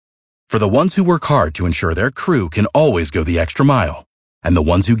For the ones who work hard to ensure their crew can always go the extra mile, and the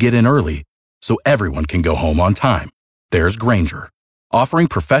ones who get in early so everyone can go home on time, there's Grainger, offering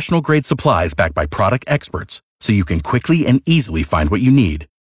professional-grade supplies backed by product experts so you can quickly and easily find what you need.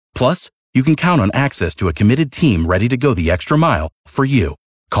 Plus, you can count on access to a committed team ready to go the extra mile for you.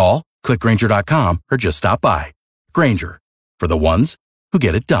 Call, click Grainger.com, or just stop by. Grainger, for the ones who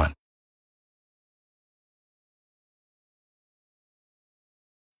get it done.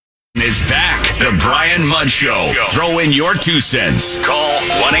 Is back. The Brian Mudd Show. Throw in your 2 cents. Call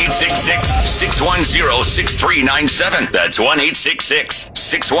 1-866-610-6397. That's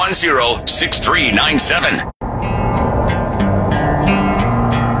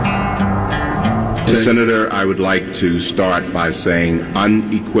 1-866-610-6397. Senator, I would like to start by saying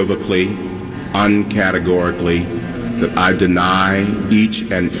unequivocally, uncategorically, that I deny each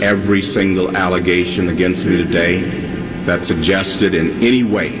and every single allegation against me today that suggested in any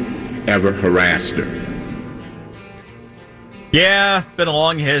way ever harassed her. Yeah, been a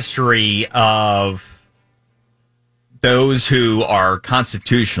long history of those who are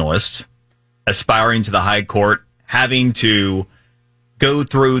constitutionalists aspiring to the high court having to go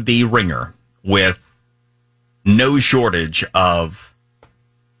through the ringer with no shortage of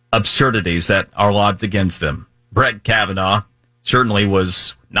absurdities that are lobbed against them. Brett Kavanaugh certainly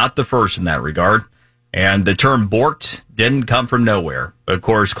was not the first in that regard. And the term borked didn't come from nowhere. Of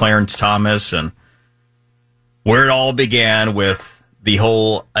course, Clarence Thomas, and where it all began with the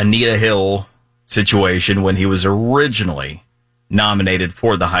whole Anita Hill situation when he was originally nominated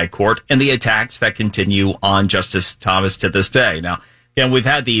for the high court, and the attacks that continue on Justice Thomas to this day. Now, again, we've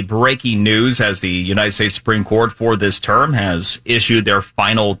had the breaking news as the United States Supreme Court for this term has issued their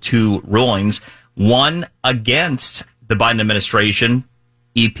final 2 rulings, one against the Biden administration,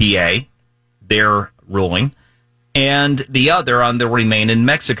 EPA, their ruling, and the other on the Remain in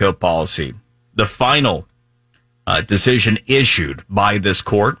Mexico policy. The final decision issued by this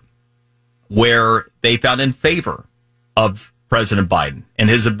court where they found in favor of President Biden and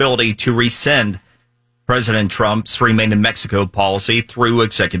his ability to rescind President Trump's Remain in Mexico policy through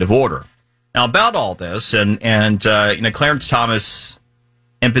executive order. Now, about all this, and Clarence Thomas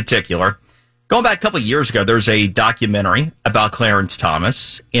in particular, going back a couple of years ago, there's a documentary about Clarence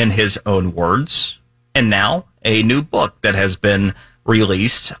Thomas in his own words, and now a new book that has been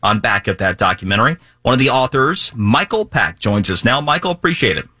released on back of that documentary. One of the authors, Michael Pack, joins us now. Michael,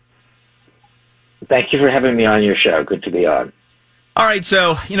 appreciate it. Thank you for having me on your show. Good to be on. All right,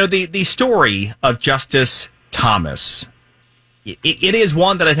 so, the story of Justice Thomas, it is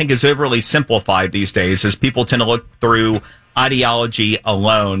one that I think is overly simplified these days as people tend to look through ideology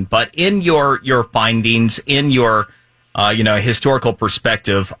alone. But in your findings, in your historical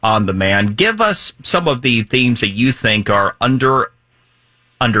perspective on the man, give us some of the themes that you think are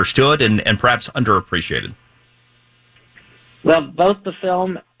understood and perhaps underappreciated. Well, both the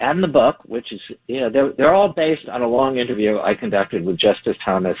film and the book, which is, they're all based on a long interview I conducted with Justice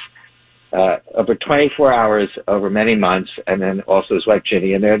Thomas over 24 hours over many months, and then also his wife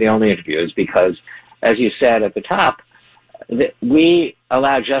Ginny, and they're the only interviews because, as you said at the top, we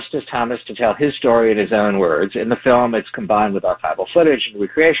allow Justice Thomas to tell his story in his own words. In the film, it's combined with archival footage and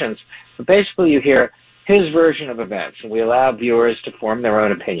recreations, but basically you hear his version of events, and we allow viewers to form their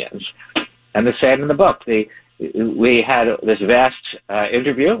own opinions. And the same in the book. We had this vast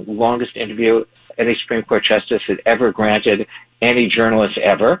interview, longest interview any Supreme Court justice had ever granted any journalist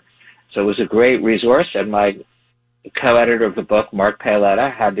ever. So it was a great resource, and my co-editor of the book, Mark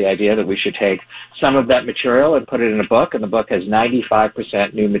Paoletta, had the idea that we should take some of that material and put it in a book, and the book has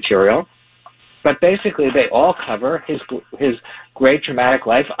 95% new material. But basically, they all cover his great dramatic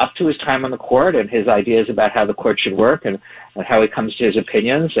life up to his time on the court and his ideas about how the court should work and how he comes to his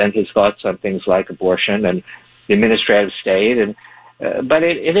opinions and his thoughts on things like abortion and the administrative state. But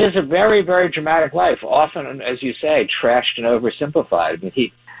it is a very, very dramatic life, often, as you say, trashed and oversimplified. I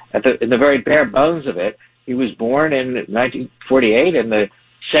mean, in the very bare bones of it, he was born in 1948 in the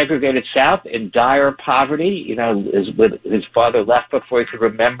segregated South in dire poverty. His father left before he could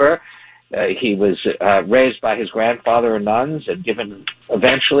remember. He was raised by his grandfather and nuns and given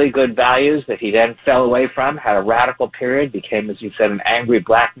eventually good values that he then fell away from, had a radical period, became, as you said, an angry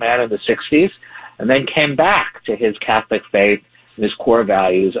black man in the 60s, and then came back to his Catholic faith and his core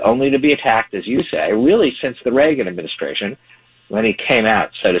values, only to be attacked, as you say, really since the Reagan administration, when he came out,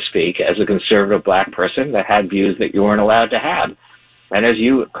 so to speak, as a conservative black person that had views that you weren't allowed to have. And as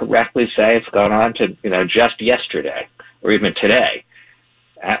you correctly say, it's gone on to, just yesterday or even today.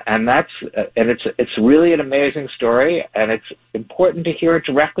 And it's really an amazing story, and it's important to hear it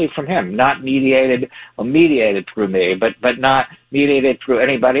directly from him, not mediated through me, but not mediated through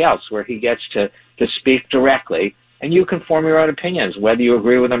anybody else, where he gets to speak directly, and you can form your own opinions, whether you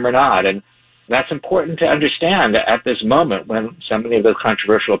agree with him or not. And that's important to understand at this moment when so many of those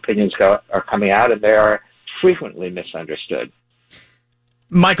controversial opinions are coming out, and they are frequently misunderstood.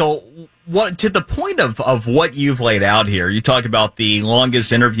 Michael, to the point of what you've laid out here, you talk about the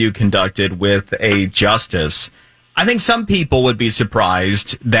longest interview conducted with a justice. I think some people would be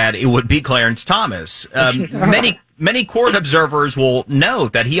surprised that it would be Clarence Thomas. Many court observers will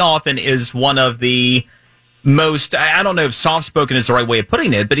note that he often is one of the most, I don't know if soft-spoken is the right way of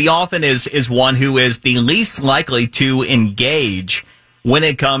putting it, but he often is one who is the least likely to engage when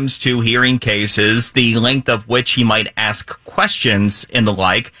it comes to hearing cases, the length of which he might ask questions and the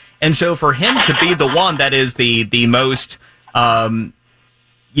like. And so for him to be the one that is the most, willing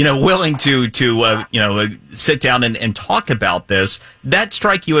to sit down and talk about this, that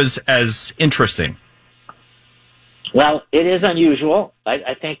strike you as interesting? Well, it is unusual.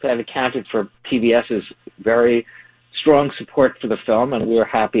 I think that accounted for PBS's very strong support for the film, and we were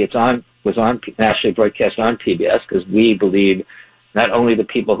happy it was nationally broadcast on PBS, because we believe not only the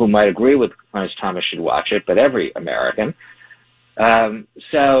people who might agree with Clarence Thomas should watch it, but every American.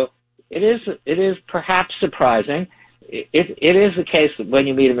 So it is perhaps surprising. It is the case that when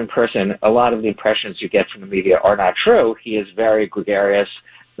you meet him in person, a lot of the impressions you get from the media are not true. He is very gregarious,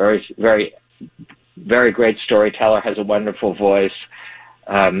 very, very, very great storyteller, has a wonderful voice,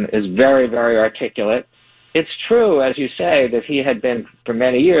 is very, very articulate. It's true, as you say, that he had been, for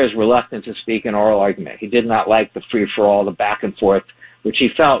many years, reluctant to speak in oral argument. He did not like the free-for-all, the back and forth, which he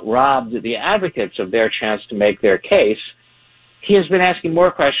felt robbed the advocates of their chance to make their case. He has been asking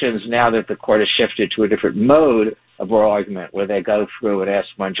more questions now that the court has shifted to a different mode of oral argument, where they go through and ask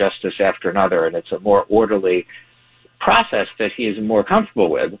one justice after another, and it's a more orderly process that he is more comfortable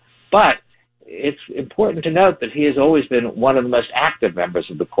with. But it's important to note that he has always been one of the most active members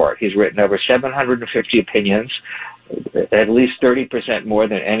of the court. He's written over 750 opinions, at least 30% more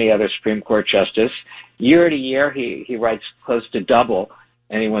than any other Supreme Court justice. Year to year, he writes close to double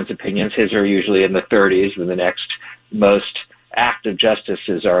anyone's opinions. His are usually in the 30s, and the next most active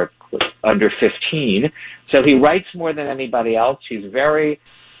justices are under 15. So he writes more than anybody else.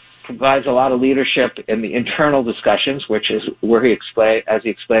 Provides a lot of leadership in the internal discussions, which is where as he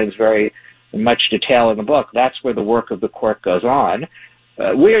explains very in much detail in the book, that's where the work of the court goes on.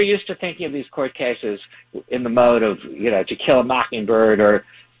 We are used to thinking of these court cases in the mode of, To Kill a Mockingbird or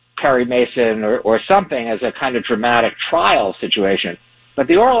Perry Mason or something as a kind of dramatic trial situation. But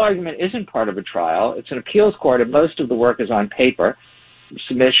the oral argument isn't part of a trial. It's an appeals court, and most of the work is on paper,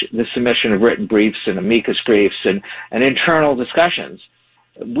 the submission of written briefs and amicus briefs and internal discussions.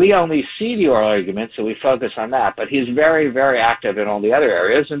 We only see the oral argument, so we focus on that. But he's very, very active in all the other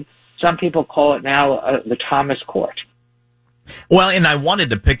areas, and some people call it now the Thomas Court. Well, and I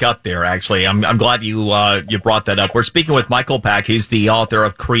wanted to pick up there, actually. I'm glad you brought that up. We're speaking with Michael Pack. He's the author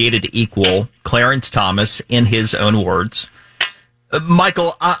of Created Equal, Clarence Thomas, in his own words.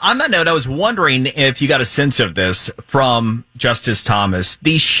 Michael, on that note, I was wondering if you got a sense of this from Justice Thomas,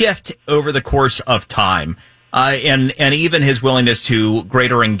 the shift over the course of time, and even his willingness to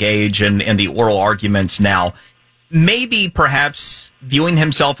greater engage in the oral arguments now. Maybe perhaps viewing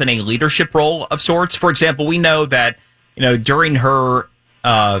himself in a leadership role of sorts. For example, we know that, during her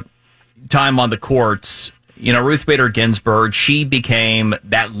time on the courts, Ruth Bader Ginsburg, she became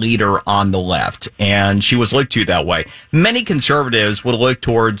that leader on the left, and she was looked to that way. Many conservatives would look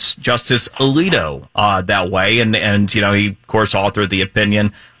towards Justice Alito that way, and he, of course, authored the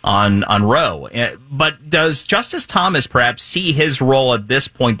opinion on Roe. But does Justice Thomas perhaps see his role at this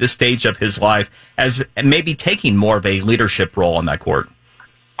point, this stage of his life, as maybe taking more of a leadership role on that court?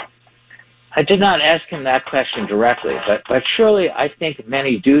 I did not ask him that question directly, but surely I think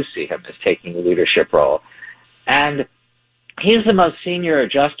many do see him as taking a leadership role. And he's the most senior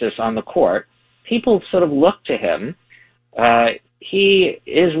justice on the court. People sort of look to him. He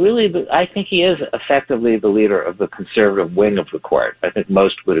is really, I think he is effectively the leader of the conservative wing of the court. I think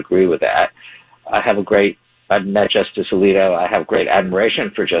most would agree with that. I've met Justice Alito. I have great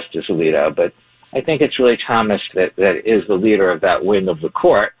admiration for Justice Alito, but I think it's really Thomas that is the leader of that wing of the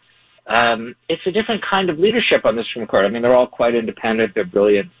court. It's a different kind of leadership on the Supreme Court. I mean, they're all quite independent. They're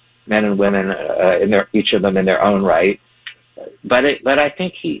brilliant men and women, each of them in their own right. But I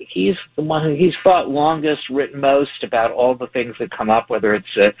think he's the one he's fought longest, written most about all the things that come up, whether it's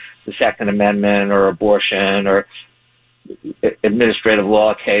the Second Amendment or abortion or administrative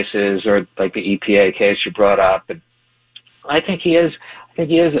law cases or like the EPA case you brought up. And I think he is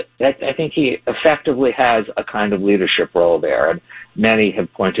I think he effectively has a kind of leadership role there, and many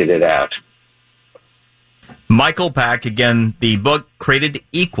have pointed it out. Michael Pack, again, the book Created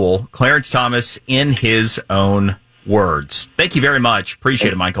Equal, Clarence Thomas in his own words. Thank you very much.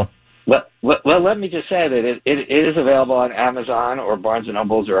 Appreciate it, Michael. Well, let me just say that it is available on Amazon or Barnes &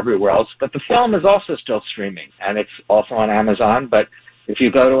 Nobles or everywhere else, but the film is also still streaming, and it's also on Amazon. But if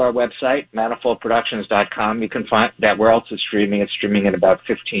you go to our website, manifoldproductions.com, you can find that where else it's streaming. It's streaming at about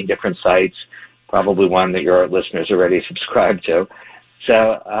 15 different sites, probably one that your listeners already subscribe to.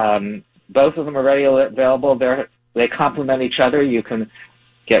 So both of them are already available. They complement each other. You can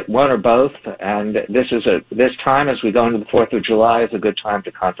get one or both, and this time, as we go into the 4th of July, is a good time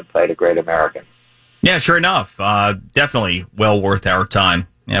to contemplate A Great American. Yeah, sure enough. Definitely well worth our time.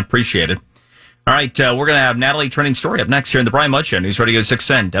 Yeah, appreciate it. All right, we're going to have Natalie Trending Story up next here in the Brian Mudd Show, News Radio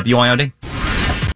 610 WIOD.